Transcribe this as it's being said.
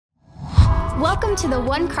Welcome to the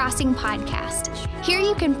One Crossing podcast. Here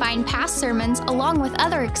you can find past sermons along with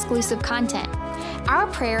other exclusive content. Our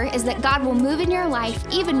prayer is that God will move in your life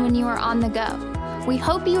even when you are on the go. We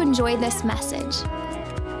hope you enjoy this message.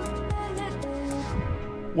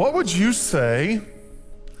 What would you say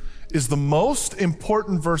is the most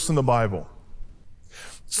important verse in the Bible?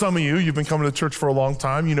 Some of you've been coming to church for a long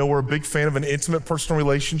time. You know we're a big fan of an intimate personal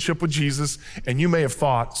relationship with Jesus, and you may have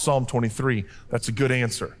thought Psalm 23. That's a good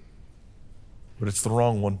answer, but it's the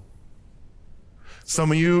wrong one.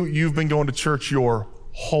 Some of you've been going to church your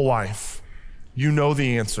whole life. You know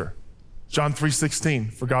the answer. John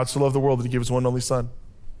 3:16, for God so loved the world that he gave his one and only son.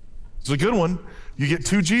 It's a good one. You get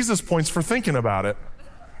 2 Jesus points for thinking about it.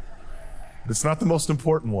 But it's not the most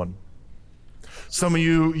important one. Some of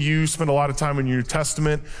you spend a lot of time in your New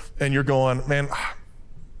Testament and you're going, man,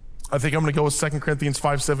 I think I'm going to go with 2 Corinthians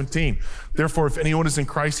 5:17. Therefore, if anyone is in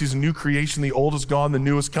Christ, he's a new creation. The old is gone, the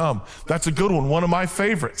new has come. That's a good one of my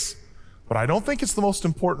favorites. But I don't think it's the most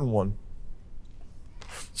important one.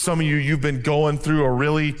 Some of you've been going through a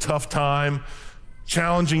really tough time,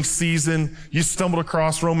 challenging season. You stumbled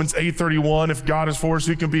across Romans 8:31. If God is for us,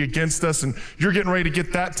 who can be against us? And you're getting ready to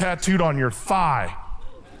get that tattooed on your thigh.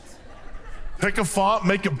 Pick a font,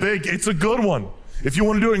 make it big. It's a good one. If you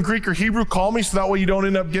want to do it in Greek or Hebrew, call me so that way you don't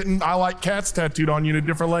end up getting I like cats tattooed on you in a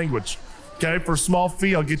different language. Okay, for a small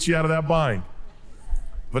fee, I'll get you out of that bind.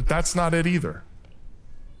 But that's not it either.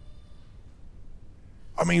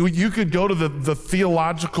 I mean, you could go to the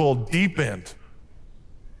theological deep end.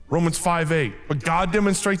 Romans 5:8. But God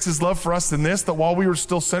demonstrates his love for us in this, that while we were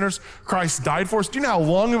still sinners, Christ died for us. Do you know how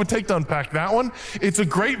long it would take to unpack that one? It's a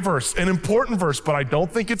great verse, an important verse, but I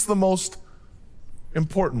don't think it's the most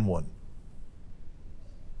important one.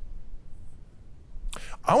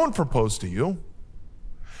 I want to propose to you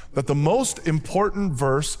that the most important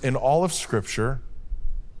verse in all of Scripture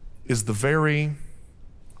is the very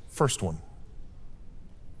first one.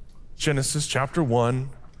 Genesis chapter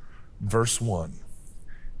 1, verse 1.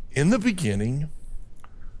 In the beginning,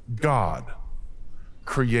 God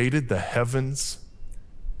created the heavens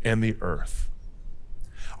and the earth.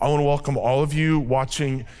 I want to welcome all of you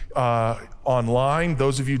watching online,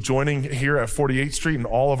 those of you joining here at 48th Street and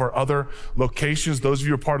all of our other locations, those of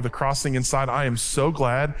you who are part of the Crossing Inside. I am so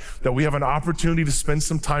glad that we have an opportunity to spend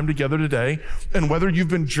some time together today. And whether you've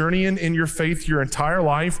been journeying in your faith your entire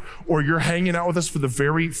life or you're hanging out with us for the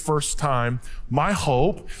very first time, my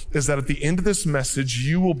hope is that at the end of this message,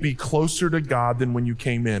 you will be closer to God than when you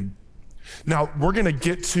came in. Now, we're going to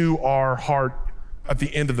get to our heart at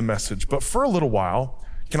the end of the message, but for a little while,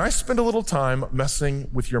 can I spend a little time messing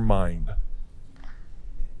with your mind?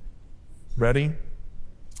 Ready?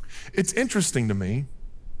 It's interesting to me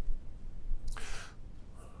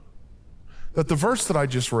that the verse that I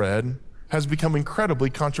just read has become incredibly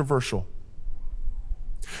controversial.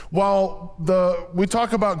 While we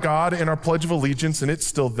talk about God in our Pledge of Allegiance, and it's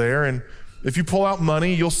still there, and if you pull out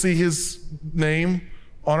money, you'll see his name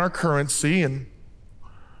on our currency, and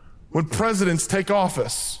when presidents take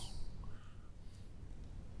office,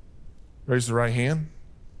 raise the right hand,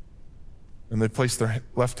 and they place their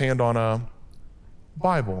left hand on a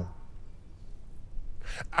Bible.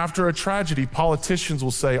 After a tragedy, politicians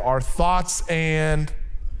will say, our thoughts and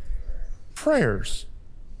prayers.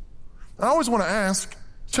 I always want to ask,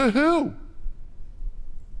 to who?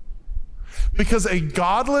 Because a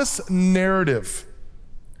godless narrative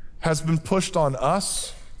has been pushed on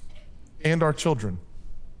us and our children.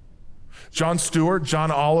 Jon Stewart, John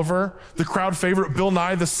Oliver, the crowd favorite Bill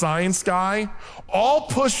Nye the Science Guy, all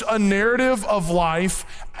push a narrative of life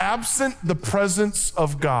absent the presence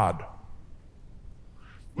of God.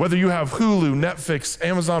 Whether you have Hulu, Netflix,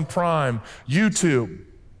 Amazon Prime, YouTube,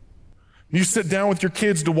 you sit down with your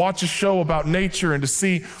kids to watch a show about nature and to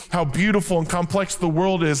see how beautiful and complex the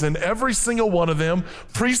world is, and every single one of them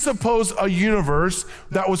presuppose a universe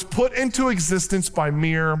that was put into existence by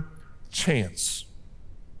mere chance.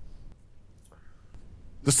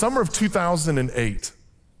 The summer of 2008,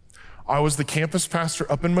 I was the campus pastor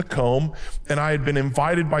up in Macomb, and I had been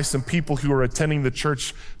invited by some people who were attending the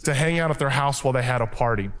church to hang out at their house while they had a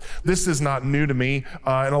party. This is not new to me,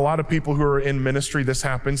 and a lot of people who are in ministry, this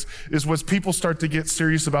happens, is when people start to get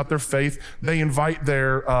serious about their faith, they invite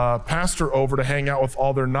their pastor over to hang out with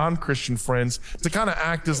all their non-Christian friends to kind of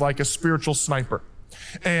act as like a spiritual sniper.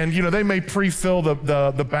 And, they may pre-fill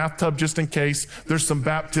the bathtub just in case there's some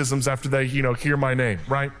baptisms after they, hear my name,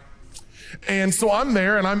 right? And so I'm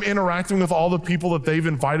there and I'm interacting with all the people that they've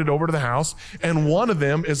invited over to the house. And one of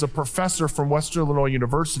them is a professor from Western Illinois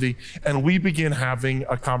University. And we begin having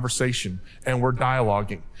a conversation and we're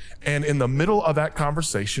dialoguing. And in the middle of that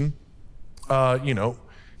conversation,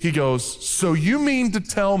 He goes, so you mean to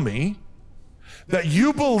tell me that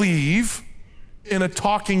you believe in a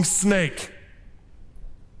talking snake?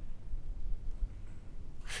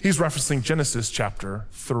 He's referencing Genesis chapter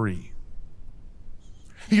 3.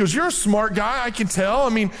 He goes, you're a smart guy, I can tell. I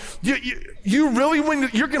mean, you really, when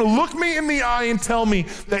you're going to look me in the eye and tell me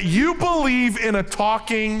that you believe in a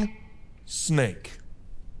talking snake.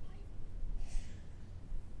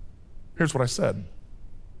 Here's what I said.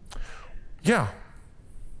 Yeah.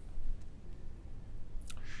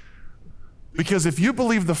 Because if you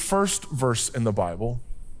believe the first verse in the Bible,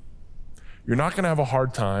 you're not going to have a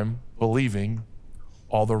hard time believing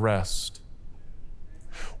all the rest.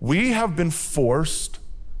 We have been forced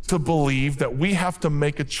to believe that we have to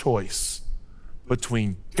make a choice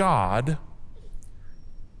between God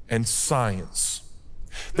and science.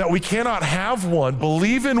 That we cannot have one,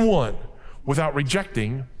 believe in one, without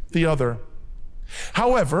rejecting the other.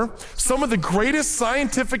 However, some of the greatest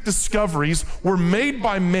scientific discoveries were made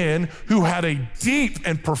by men who had a deep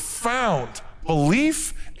and profound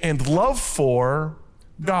belief and love for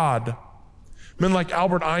God. Men like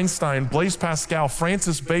Albert Einstein, Blaise Pascal,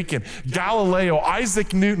 Francis Bacon, Galileo,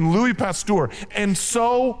 Isaac Newton, Louis Pasteur, and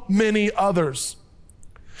so many others.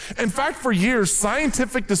 In fact, for years,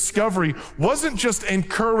 scientific discovery wasn't just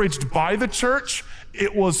encouraged by the church,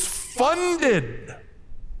 it was funded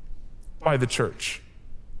by the church.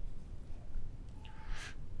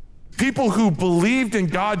 People who believed in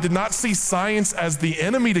God did not see science as the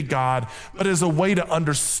enemy to God, but as a way to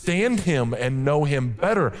understand him and know him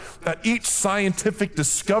better. That each scientific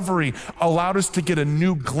discovery allowed us to get a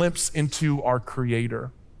new glimpse into our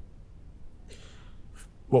Creator.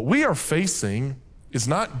 What we are facing is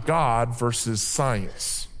not God versus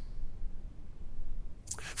science.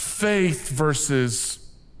 Faith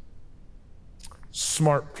versus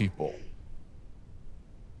smart people.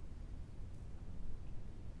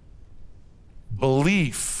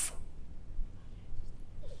 Belief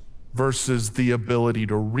versus the ability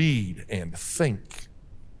to read and think.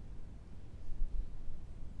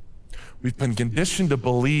 We've been conditioned to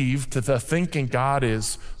believe, to think in God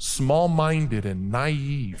is small-minded and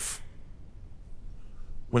naive.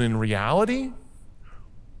 When in reality,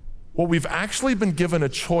 what we've actually been given a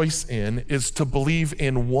choice in is to believe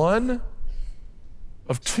in one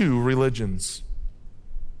of two religions.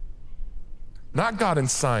 Not God and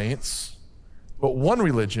science, but one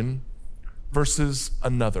religion versus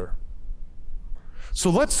another. So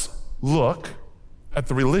let's look at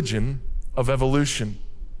the religion of evolution.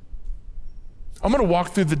 I'm going to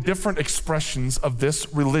walk through the different expressions of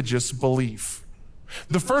this religious belief.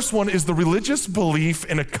 The first one is the religious belief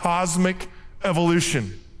in a cosmic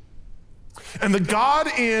evolution. And the God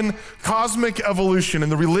in cosmic evolution,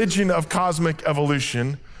 and the religion of cosmic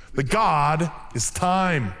evolution, the God is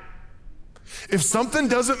time. If something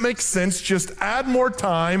doesn't make sense, just add more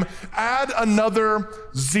time, add another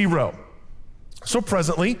zero. So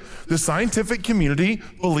presently, the scientific community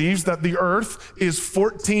believes that the earth is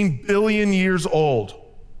 14 billion years old,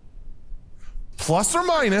 plus or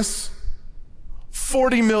minus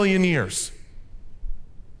 40 million years.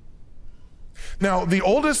 Now, the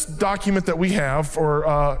oldest document that we have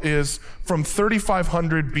is from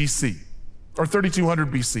 3500 BC, or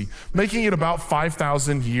 3200 BC, making it about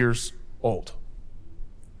 5,000 years old.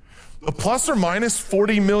 The plus or minus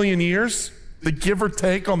 40 million years, the give or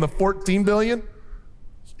take on the 14 billion,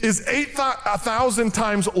 is 8,000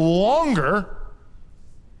 times longer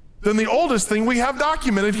than the oldest thing we have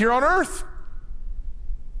documented here on Earth.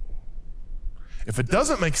 If it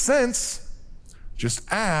doesn't make sense,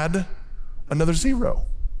 just add another zero.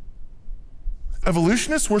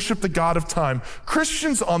 Evolutionists worship the God of time.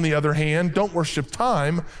 Christians, on the other hand, don't worship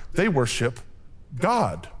time, they worship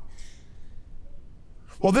God.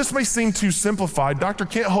 While this may seem too simplified, Dr.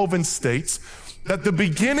 Kent Hovind states that the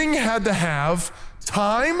beginning had to have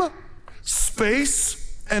time,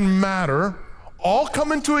 space, and matter all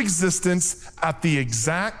come into existence at the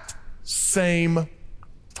exact same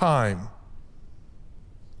time.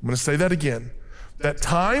 I'm going to say that again. That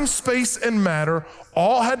time, space, and matter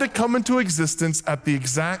all had to come into existence at the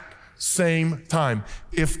exact same time.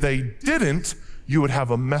 If they didn't, you would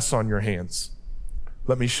have a mess on your hands.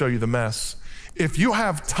 Let me show you the mess. If you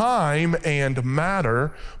have time and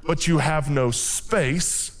matter, but you have no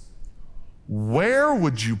space, where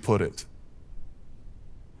would you put it?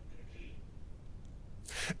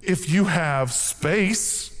 If you have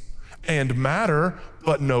space and matter,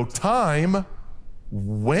 but no time,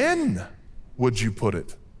 when would you put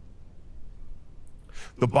it?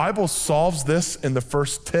 The Bible solves this in the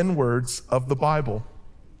first 10 words of the Bible.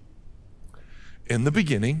 In the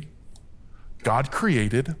beginning, God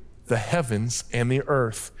created the heavens and the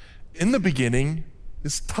earth. In the beginning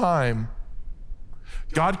is time.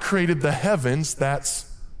 God created the heavens, that's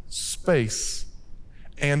space,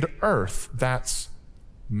 and earth, that's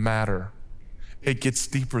matter. It gets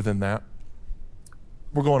deeper than that.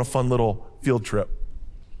 We're going on a fun little field trip.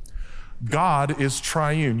 God is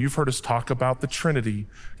triune. You've heard us talk about the Trinity,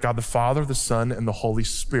 God the Father, the Son, and the Holy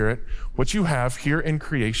Spirit. What you have here in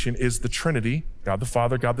creation is the Trinity, God the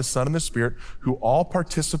Father, God the Son, and the Spirit, who all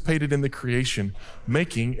participated in the creation,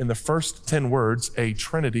 making, in the first 10 words, a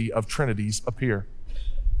trinity of trinities appear.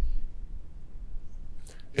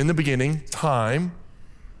 In the beginning, time,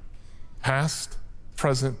 past,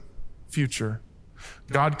 present, future.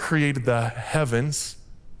 God created the heavens,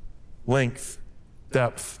 length,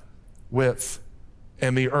 depth, width,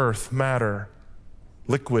 and the earth, matter,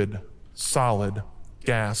 liquid, solid,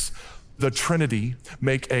 gas. The Trinity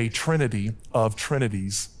make a trinity of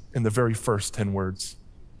trinities in the very first 10 words.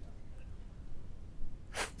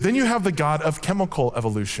 Then you have the God of chemical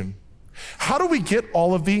evolution. How do we get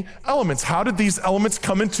all of the elements? How did these elements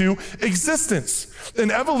come into existence?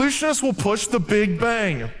 An evolutionist will push the Big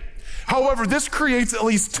Bang. However, this creates at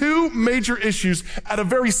least two major issues at a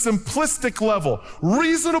very simplistic level,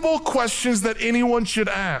 reasonable questions that anyone should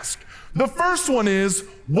ask. The first one is,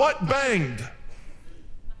 what banged?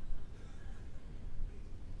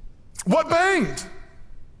 What banged?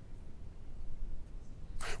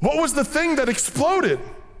 What was the thing that exploded?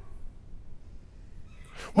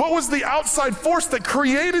 What was the outside force that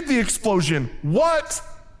created the explosion? What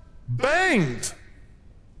banged?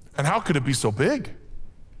 And how could it be so big?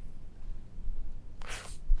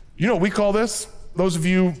 You know what we call this? Those of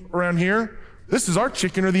you around here, this is our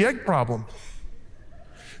chicken or the egg problem.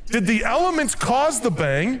 Did the elements cause the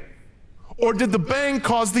bang, or did the bang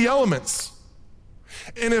cause the elements?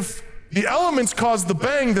 And if the elements caused the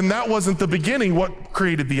bang, then that wasn't the beginning. What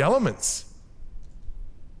created the elements?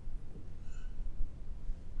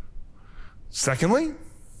 Secondly,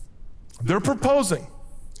 they're proposing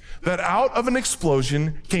that out of an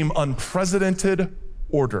explosion came unprecedented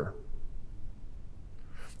order.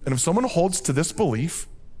 And if someone holds to this belief,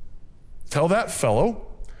 tell that fellow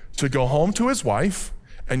to go home to his wife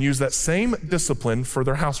and use that same discipline for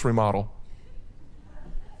their house remodel.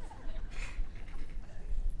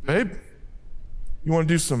 Babe, you want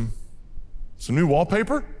to do some new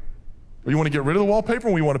wallpaper? Or you want to get rid of the wallpaper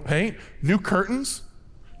and we want to paint? New curtains,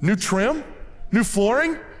 new trim, new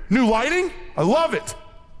flooring, new lighting? I love it.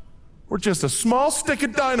 We're just a small stick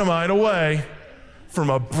of dynamite away from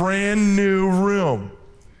a brand new room.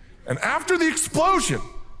 And after the explosion,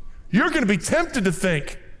 you're going to be tempted to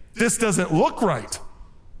think, this doesn't look right.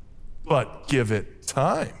 But give it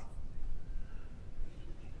time.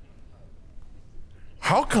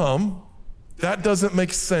 How come that doesn't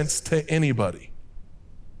make sense to anybody?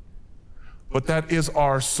 But that is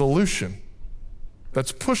our solution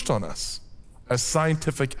that's pushed on us as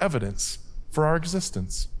scientific evidence for our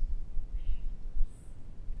existence.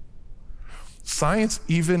 Science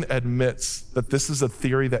even admits that this is a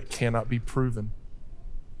theory that cannot be proven.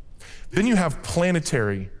 Then you have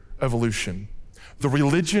planetary evolution, the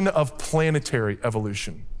religion of planetary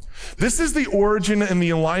evolution. This is the origin and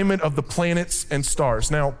the alignment of the planets and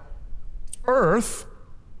stars. Now, Earth,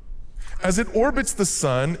 as it orbits the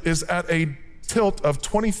sun, is at a tilt of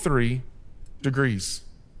 23 degrees.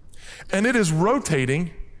 And it is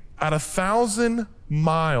rotating at 1,000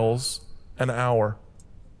 miles an hour.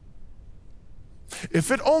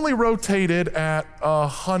 If it only rotated at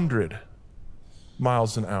 100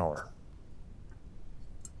 miles an hour,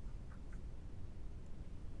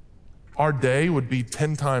 our day would be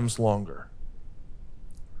 10 times longer.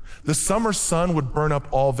 The summer sun would burn up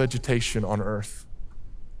all vegetation on Earth.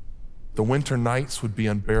 The winter nights would be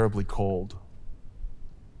unbearably cold.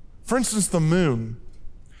 For instance, the moon.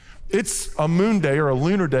 It's a moon day or a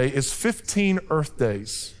lunar day is 15 Earth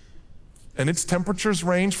days. And its temperatures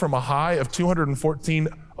range from a high of 214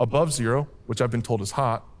 above zero, which I've been told is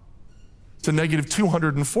hot, to negative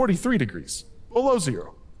 243 degrees below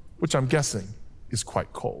zero, which I'm guessing is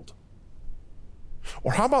quite cold.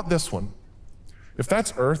 Or how about this one? If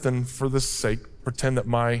that's Earth, and for this sake, pretend that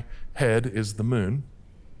my head is the moon,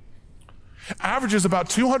 averages about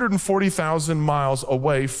 240,000 miles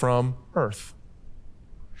away from Earth.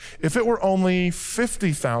 If it were only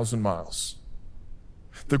 50,000 miles,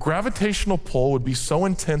 the gravitational pull would be so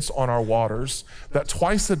intense on our waters that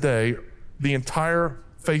twice a day, the entire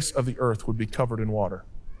face of the earth would be covered in water,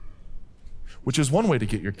 which is one way to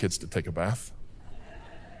get your kids to take a bath.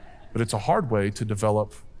 But it's a hard way to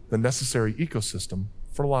develop the necessary ecosystem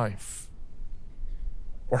for life.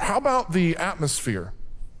 Or how about the atmosphere?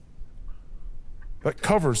 that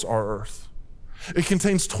covers our earth. It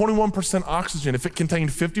contains 21% oxygen. If it contained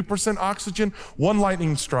 50% oxygen, one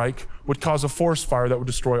lightning strike would cause a forest fire that would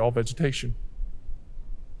destroy all vegetation.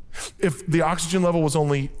 If the oxygen level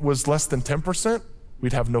was less than 10%,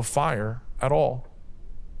 we'd have no fire at all.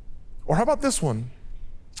 Or how about this one?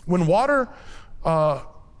 When water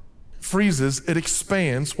freezes, it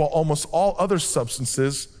expands while almost all other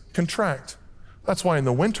substances contract. That's why in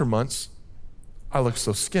the winter months, I look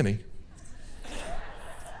so skinny.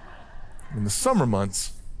 In the summer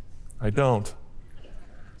months, I don't.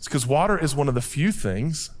 It's because water is one of the few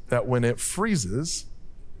things that when it freezes,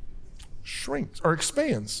 shrinks or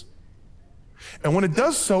expands. And when it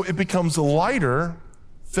does so, it becomes lighter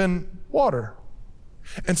than water.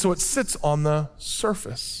 And so it sits on the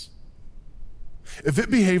surface. If it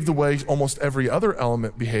behaved the way almost every other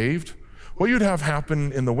element behaved, what you'd have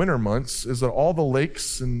happen in the winter months is that all the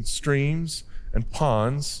lakes and streams and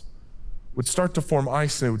ponds would start to form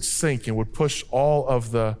ice and it would sink and would push all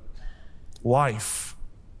of the life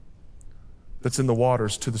that's in the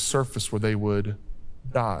waters to the surface where they would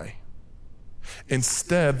die.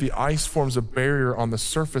 Instead, the ice forms a barrier on the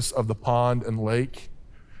surface of the pond and lake,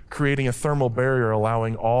 creating a thermal barrier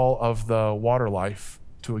allowing all of the water life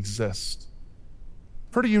to exist.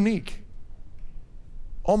 Pretty unique.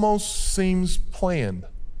 Almost seems planned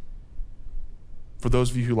for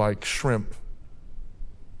those of you who like shrimp,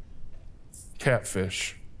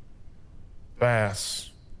 catfish,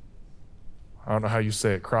 bass. I don't know how you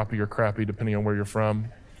say it, crappie or crappie, depending on where you're from.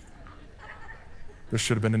 There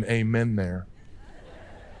should have been an amen there.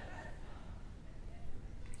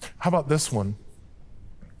 How about this one?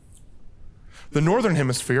 The northern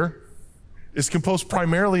hemisphere is composed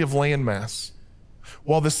primarily of land mass,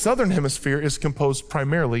 while the southern hemisphere is composed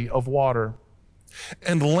primarily of water.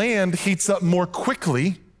 And land heats up more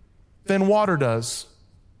quickly than water does.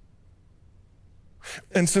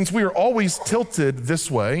 And since we are always tilted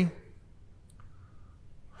this way,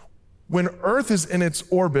 when Earth is in its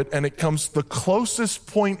orbit and it comes the closest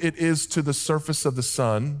point it is to the surface of the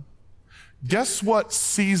sun, guess what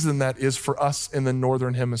season that is for us in the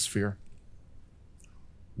northern hemisphere?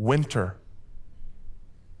 Winter.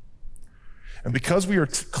 And because we are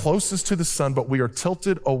closest to the sun, but we are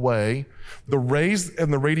tilted away, the rays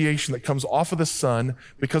and the radiation that comes off of the sun,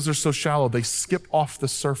 because they're so shallow, they skip off the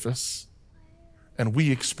surface, and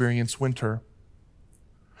we experience winter.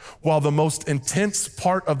 While the most intense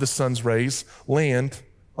part of the sun's rays land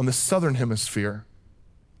on the southern hemisphere,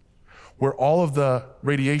 where all of the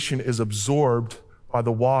radiation is absorbed by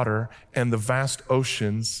the water and the vast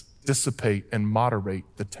oceans dissipate and moderate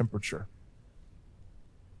the temperature.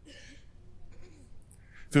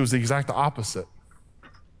 If it was the exact opposite,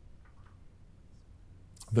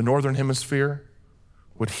 the northern hemisphere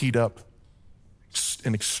would heat up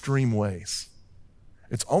in extreme ways.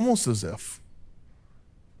 It's almost as if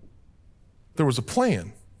there was a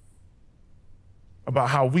plan about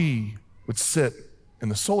how we would sit in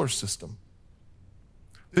the solar system.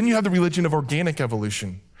 Then you have the religion of organic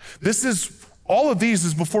evolution. All of these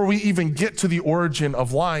is before we even get to the origin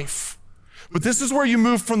of life. But this is where you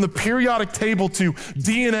move from the periodic table to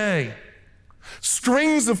DNA.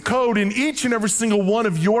 Strings of code in each and every single one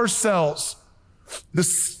of your cells. The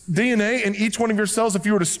DNA in each one of your cells, if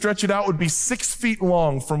you were to stretch it out, would be 6 feet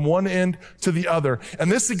long from one end to the other.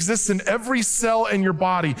 And this exists in every cell in your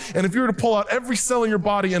body. And if you were to pull out every cell in your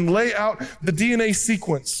body and lay out the DNA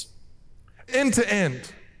sequence end to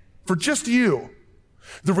end for just you,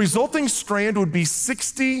 the resulting strand would be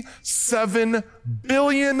 67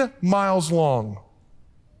 billion miles long,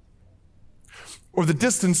 or the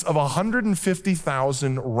distance of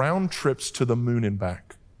 150,000 round trips to the moon and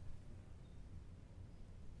back.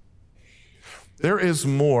 There is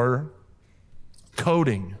more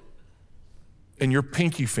coding in your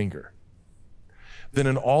pinky finger than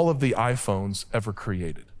in all of the iPhones ever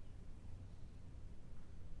created.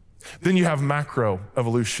 Then you have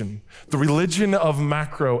macroevolution, the religion of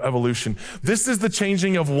macroevolution. This is the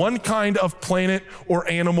changing of one kind of planet or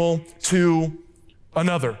animal to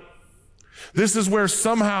another. This is where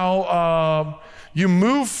somehow you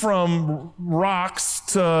move from rocks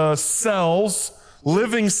to cells,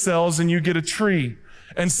 living cells, and you get a tree.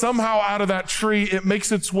 And somehow out of that tree, it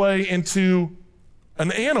makes its way into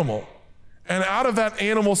an animal. And out of that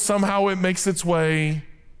animal, somehow it makes its way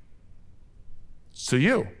to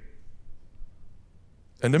you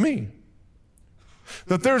and to me.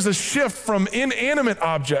 That there's a shift from inanimate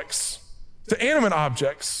objects to animate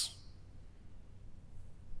objects.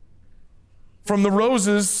 From the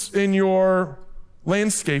roses in your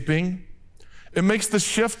landscaping, it makes the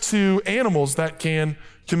shift to animals that can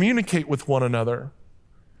communicate with one another.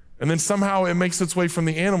 And then somehow it makes its way from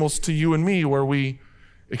the animals to you and me, where we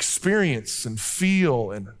experience and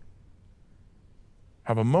feel and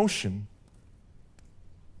have emotion.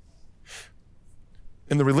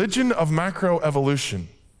 In the religion of macroevolution,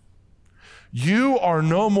 you are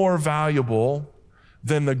no more valuable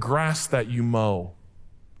than the grass that you mow.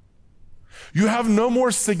 You have no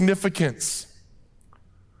more significance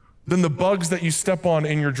than the bugs that you step on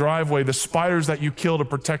in your driveway, the spiders that you kill to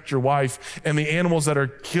protect your wife, and the animals that are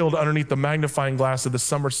killed underneath the magnifying glass of the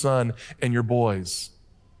summer sun and your boys.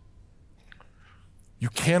 You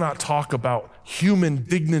cannot talk about human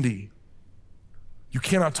dignity. You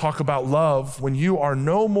cannot talk about love when you are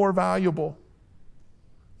no more valuable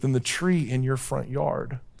than the tree in your front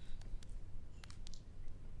yard.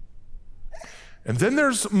 And then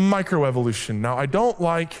there's microevolution. Now, I don't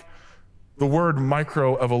like the word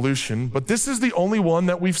microevolution, but this is the only one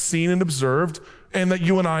that we've seen and observed and that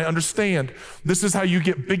you and I understand. This is how you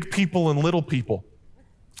get big people and little people.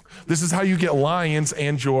 This is how you get lions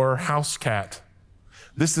and your house cat.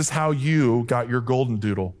 This is how you got your golden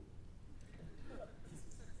doodle.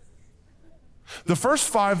 The first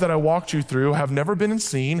 5 that I walked you through have never been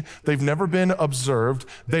seen. They've never been observed.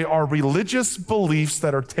 They are religious beliefs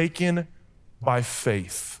that are taken by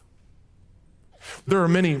faith. There are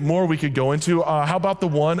many more we could go into. How about the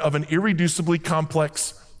one of an irreducibly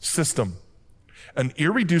complex system? An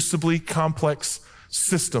irreducibly complex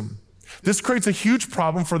system. This creates a huge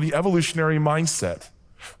problem for the evolutionary mindset.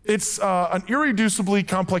 It's an irreducibly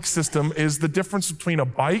complex system is the difference between a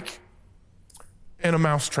bike and a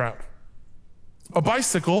mousetrap. A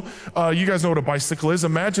bicycle, you guys know what a bicycle is.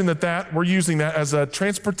 Imagine that we're using that as a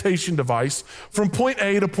transportation device from point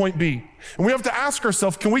A to point B. And we have to ask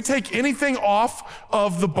ourselves, can we take anything off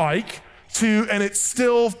of the bike and it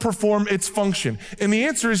still perform its function? And the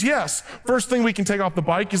answer is yes. First thing we can take off the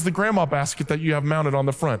bike is the grandma basket that you have mounted on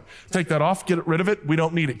the front. Take that off, get rid of it. We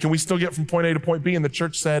don't need it. Can we still get from point A to point B? And the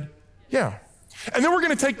church said, yeah. And then we're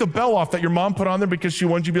going to take the bell off that your mom put on there because she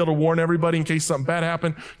wanted you to be able to warn everybody in case something bad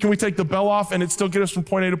happened. Can we take the bell off and it still get us from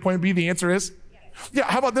point A to point B? The answer is, yeah.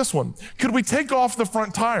 How about this one? Could we take off the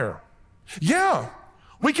front tire? Yeah.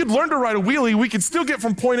 We could learn to ride a wheelie. We could still get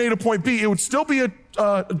from point A to point B. It would still be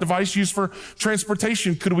a device used for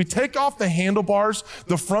transportation. Could we take off the handlebars,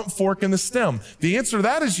 the front fork, and the stem? The answer to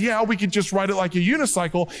that is yeah, we could just ride it like a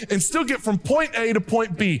unicycle and still get from point A to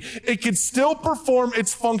point B. It could still perform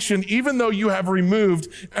its function even though you have removed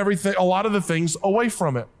everything, a lot of the things away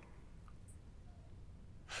from it.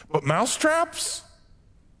 But mousetraps?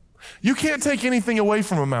 You can't take anything away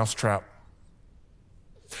from a mousetrap.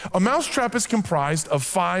 A mousetrap is comprised of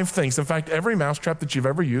 5 things. In fact, every mousetrap that you've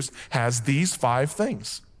ever used has these 5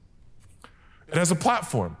 things. It has a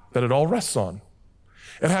platform that it all rests on.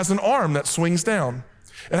 It has an arm that swings down.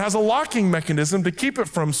 It has a locking mechanism to keep it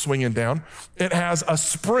from swinging down. It has a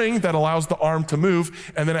spring that allows the arm to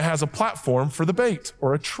move, and then it has a platform for the bait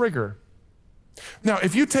or a trigger. Now,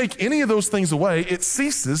 if you take any of those things away, it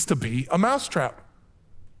ceases to be a mousetrap.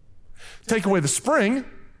 Take away the spring,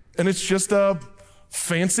 and it's just a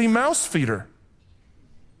fancy mouse feeder.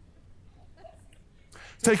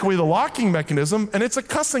 Take away the locking mechanism, and it's a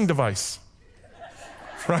cussing device.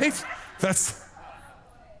 Right?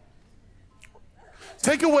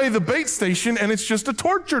 Take away the bait station, and it's just a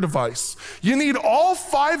torture device. You need all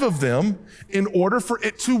 5 of them in order for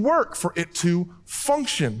it to work, for it to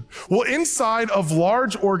function. Well, inside of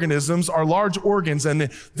large organisms are large organs, and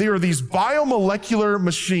they are these biomolecular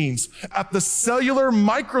machines. At the cellular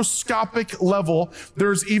microscopic level,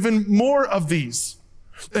 there's even more of these.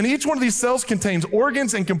 And each one of these cells contains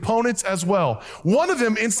organs and components as well. One of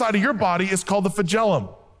them inside of your body is called the flagellum.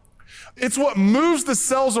 It's what moves the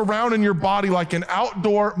cells around in your body like an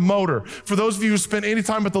outdoor motor. For those of you who spent any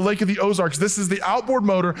time at the Lake of the Ozarks, this is the outboard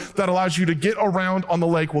motor that allows you to get around on the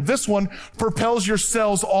lake. Well, this one propels your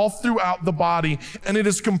cells all throughout the body, and it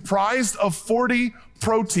is comprised of 40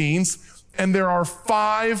 proteins, and there are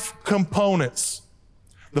 5 components: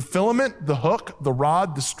 the filament, the hook, the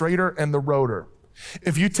rod, the stator, and the rotor.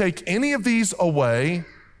 If you take any of these away,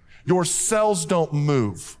 your cells don't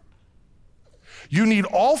move. You need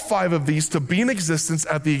all 5 of these to be in existence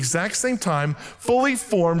at the exact same time, fully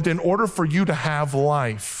formed, in order for you to have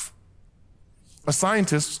life. A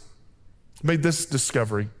scientist made this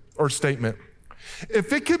discovery or statement: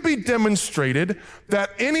 if it could be demonstrated that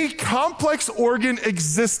any complex organ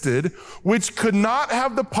existed which could not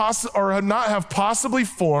have possibly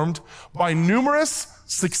formed by numerous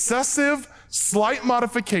successive slight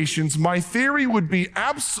modifications, my theory would be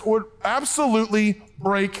absolutely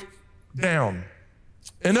break down.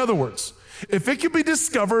 In other words, If it could be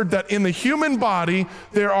discovered that in the human body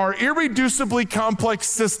there are irreducibly complex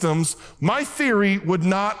systems, my theory would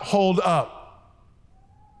not hold up.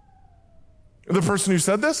 The person who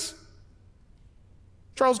said this?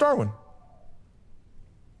 Charles Darwin.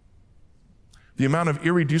 The amount of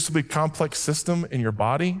irreducibly complex system in your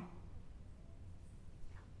body?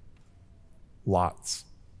 Lots.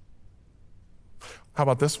 How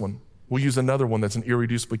about this one? We'll use another one that's an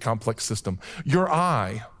irreducibly complex system. Your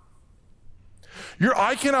eye. Your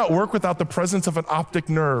eye cannot work without the presence of an optic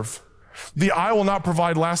nerve. The eye will not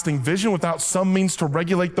provide lasting vision without some means to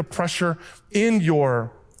regulate the pressure in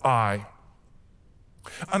your eye.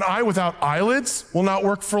 An eye without eyelids will not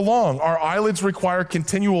work for long. Our eyelids require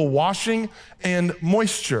continual washing and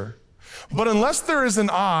moisture. But unless there is an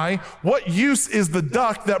eye, what use is the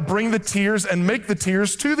duct that bring the tears and make the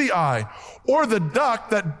tears to the eye? Or the duct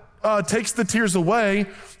that takes the tears away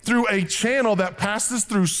through a channel that passes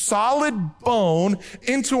through solid bone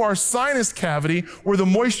into our sinus cavity where the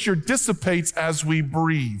moisture dissipates as we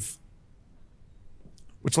breathe?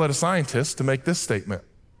 Which led a scientist to make this statement.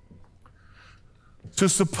 To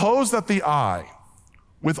suppose that the eye,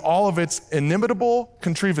 with all of its inimitable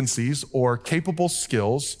contrivances or capable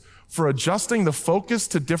skills for adjusting the focus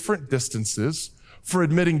to different distances, for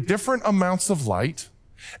admitting different amounts of light,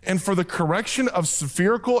 and for the correction of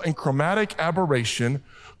spherical and chromatic aberration,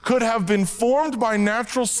 could have been formed by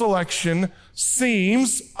natural selection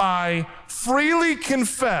seems, I freely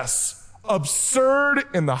confess, absurd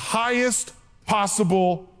in the highest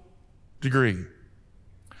possible degree.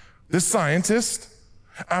 This scientist,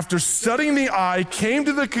 after studying the eye, came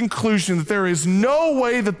to the conclusion that there is no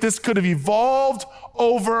way that this could have evolved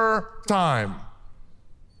over time.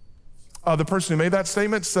 The person who made that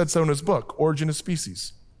statement said so in his book, Origin of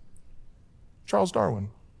Species. Charles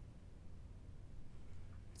Darwin.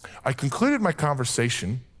 I concluded my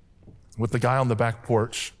conversation with the guy on the back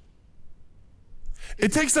porch.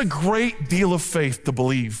 It takes a great deal of faith to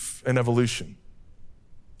believe in evolution.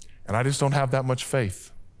 And I just don't have that much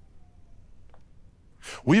faith.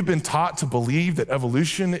 We've been taught to believe that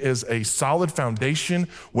evolution is a solid foundation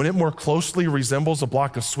when it more closely resembles a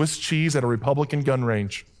block of Swiss cheese at a Republican gun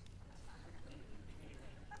range.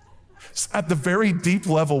 At the very deep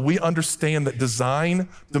level, we understand that design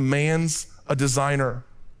demands a designer.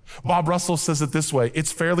 Bob Russell says it this way: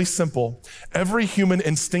 it's fairly simple. Every human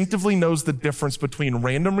instinctively knows the difference between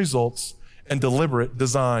random results and deliberate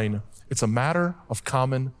design. It's a matter of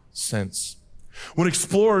common sense. When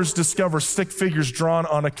explorers discover stick figures drawn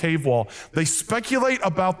on a cave wall, they speculate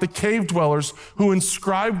about the cave dwellers who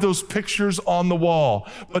inscribed those pictures on the wall.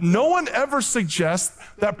 But no one ever suggests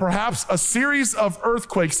that perhaps a series of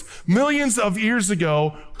earthquakes millions of years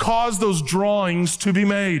ago caused those drawings to be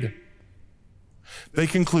made. They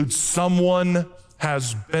conclude someone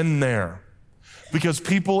has been there because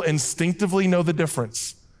people instinctively know the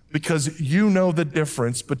difference, because you know the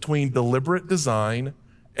difference between deliberate design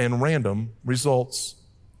and random results.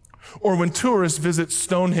 Or when tourists visit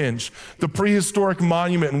Stonehenge, the prehistoric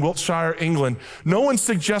monument in Wiltshire, England, no one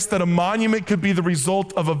suggests that a monument could be the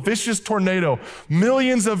result of a vicious tornado,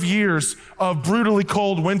 millions of years of brutally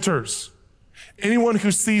cold winters. Anyone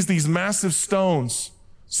who sees these massive stones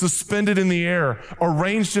suspended in the air,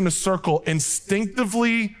 arranged in a circle,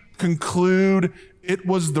 instinctively conclude it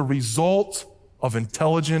was the result of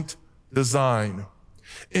intelligent design.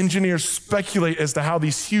 Engineers speculate as to how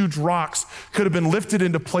these huge rocks could have been lifted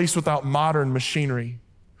into place without modern machinery.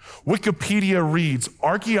 Wikipedia reads,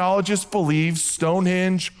 archaeologists believe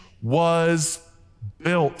Stonehenge was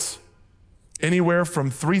built anywhere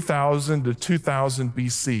from 3000 to 2000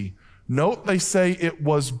 BC. Note they say it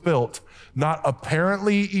was built, not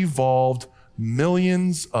apparently evolved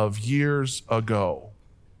millions of years ago.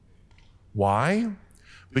 Why?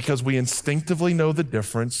 Because we instinctively know the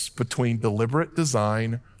difference between deliberate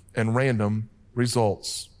design and random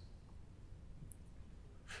results.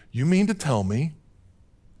 You mean to tell me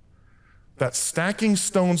that stacking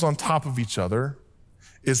stones on top of each other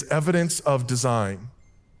is evidence of design,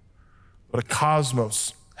 but a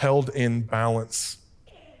cosmos held in balance?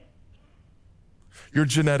 Your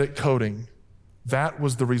genetic coding, that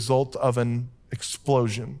was the result of an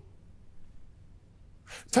explosion.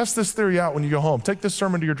 Test this theory out when you go home. Take this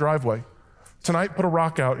sermon to your driveway. Tonight, put a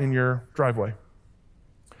rock out in your driveway.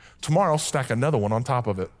 Tomorrow, stack another one on top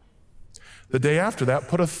of it. The day after that,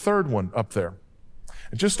 put a third one up there.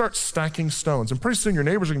 And just start stacking stones. And pretty soon your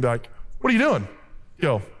neighbors are going to be like, what are you doing? You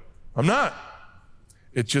go, I'm not.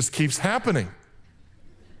 It just keeps happening.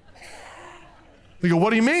 You go, what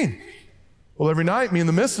do you mean? Well, every night, me and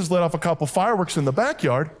the missus let off a couple fireworks in the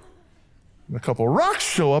backyard, and a couple rocks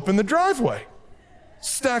show up in the driveway.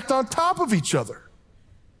 stacked on top of each other.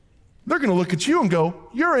 They're going to look at you and go,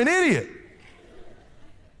 you're an idiot.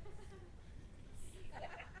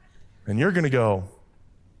 And you're going to go,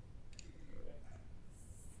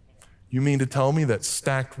 you mean to tell me that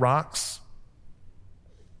stacked rocks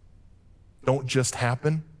don't just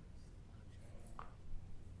happen,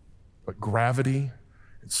 but gravity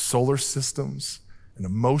and solar systems and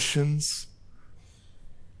emotions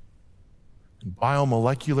and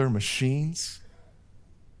biomolecular machines,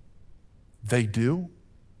 they do?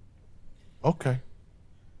 Okay.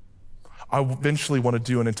 I eventually want to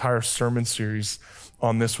do an entire sermon series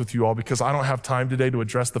on this with you all because I don't have time today to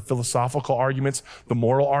address the philosophical arguments, the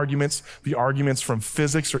moral arguments, the arguments from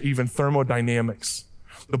physics or even thermodynamics.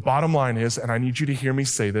 The bottom line is, and I need you to hear me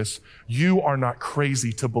say this, you are not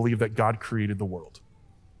crazy to believe that God created the world.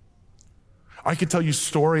 I could tell you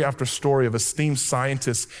story after story of esteemed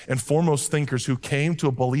scientists and foremost thinkers who came to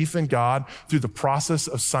a belief in God through the process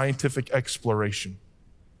of scientific exploration.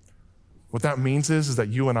 What that means is that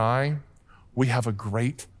you and I, we have a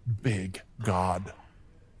great big God.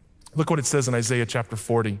 Look what it says in Isaiah chapter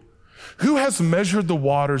 40. Who has measured the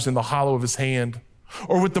waters in the hollow of his hand,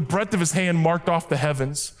 or with the breadth of his hand marked off the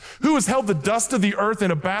heavens? Who has held the dust of the earth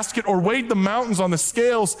in a basket, or weighed the mountains on the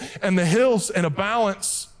scales and the hills in a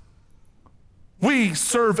balance? We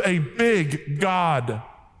serve a big God.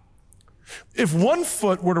 If 1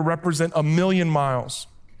 foot were to represent 1,000,000 miles,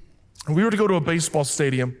 and we were to go to a baseball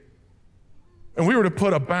stadium, and we were to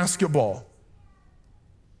put a basketball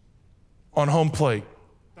on home plate,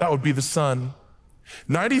 that would be the sun.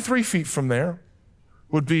 93 feet from there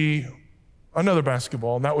would be another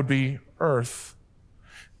basketball, and that would be Earth.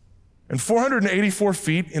 And 484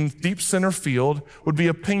 feet in deep center field would be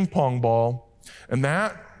a ping pong ball, and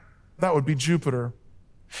that would be Jupiter.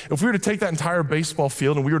 If we were to take that entire baseball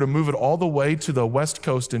field and we were to move it all the way to the West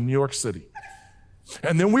Coast in New York City,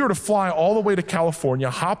 and then we were to fly all the way to California,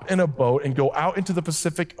 hop in a boat, and go out into the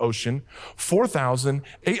Pacific Ocean,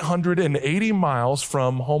 4,880 miles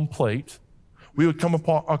from home plate, we would come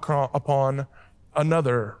upon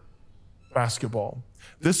another basketball.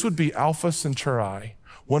 This would be Alpha Centauri,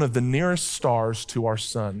 one of the nearest stars to our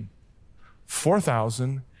sun.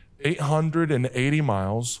 4,880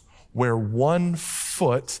 miles, where 1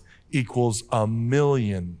 foot equals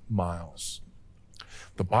 1,000,000 miles.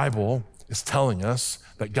 The Bible is telling us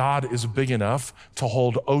that God is big enough to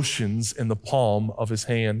hold oceans in the palm of his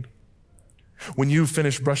hand. When you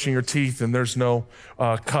finish brushing your teeth and there's no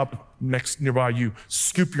cup nearby, you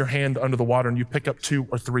scoop your hand under the water and you pick up 2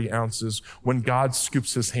 or 3 ounces. When God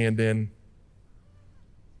scoops his hand in,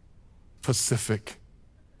 Pacific,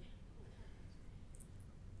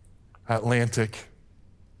 Atlantic,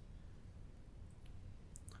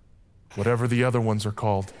 whatever the other ones are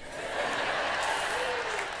called.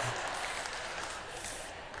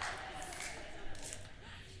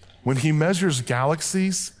 When he measures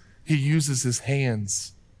galaxies, he uses his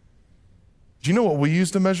hands. Do you know what we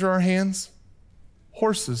use to measure our hands?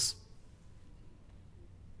 Horses.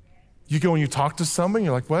 You go and you talk to somebody,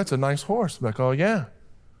 you're like, well, that's a nice horse. I'm like, oh yeah,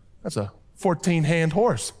 that's a 14-hand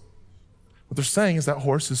horse. What they're saying is that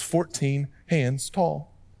horse is 14 hands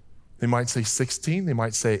tall. They might say 16, they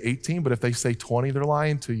might say 18, but if they say 20, they're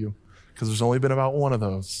lying to you because there's only been about one of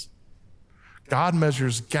those. God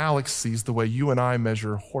measures galaxies the way you and I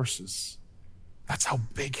measure horses. That's how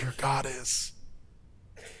big your God is.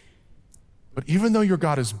 But even though your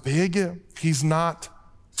God is big, he's not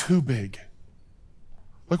too big.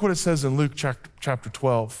 Look what it says in Luke chapter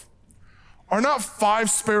 12. Are not 5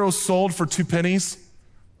 sparrows sold for 2 pennies?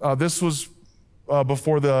 This was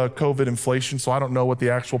before the COVID inflation, so I don't know what the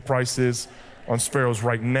actual price is on sparrows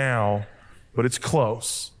right now, but it's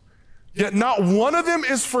close. Yet not one of them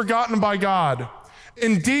is forgotten by God.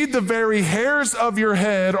 Indeed, the very hairs of your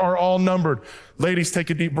head are all numbered. Ladies, take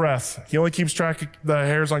a deep breath. He only keeps track of the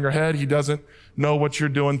hairs on your head. He doesn't know what you're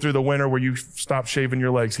doing through the winter where you stop shaving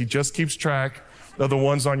your legs. He just keeps track of the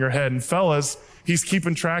ones on your head. And fellas, he's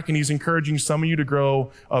keeping track and he's encouraging some of you to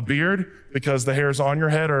grow a beard because the hairs on your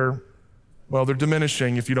head are, well, they're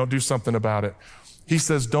diminishing if you don't do something about it. He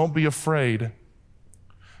says, don't be afraid.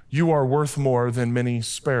 You are worth more than many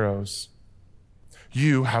sparrows.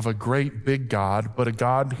 You have a great big God, but a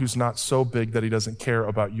God who's not so big that he doesn't care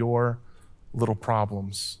about your little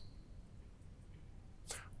problems.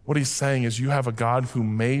 What he's saying is you have a God who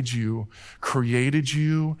made you, created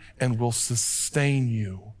you, and will sustain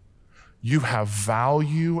you. You have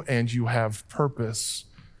value and you have purpose.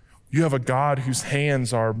 You have a God whose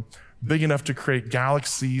hands are big enough to create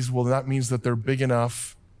galaxies. Well, that means that they're big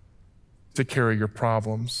enough to carry your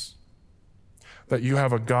problems. that you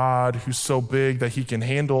have a God who's so big that he can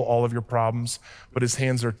handle all of your problems, but his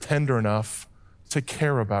hands are tender enough to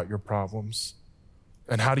care about your problems.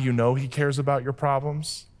 And how do you know he cares about your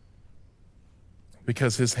problems?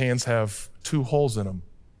 Because his hands have 2 holes in them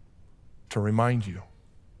to remind you.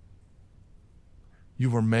 You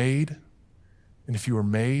were made, and if you were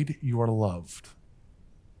made, you are loved.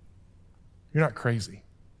 You're not crazy.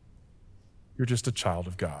 You're just a child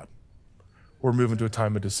of God. We're moving to a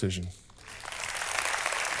time of decision.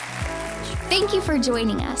 Thank you for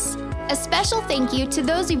joining us. A special thank you to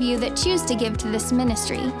those of you that choose to give to this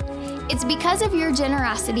ministry. It's because of your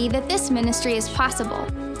generosity that this ministry is possible.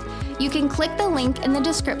 You can click the link in the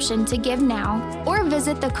description to give now, or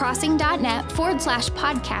visit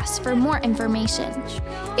thecrossing.net/podcast for more information.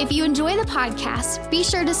 If you enjoy the podcast, be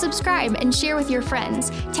sure to subscribe and share with your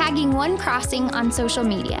friends, tagging One Crossing on social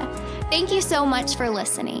media. Thank you so much for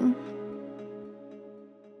listening.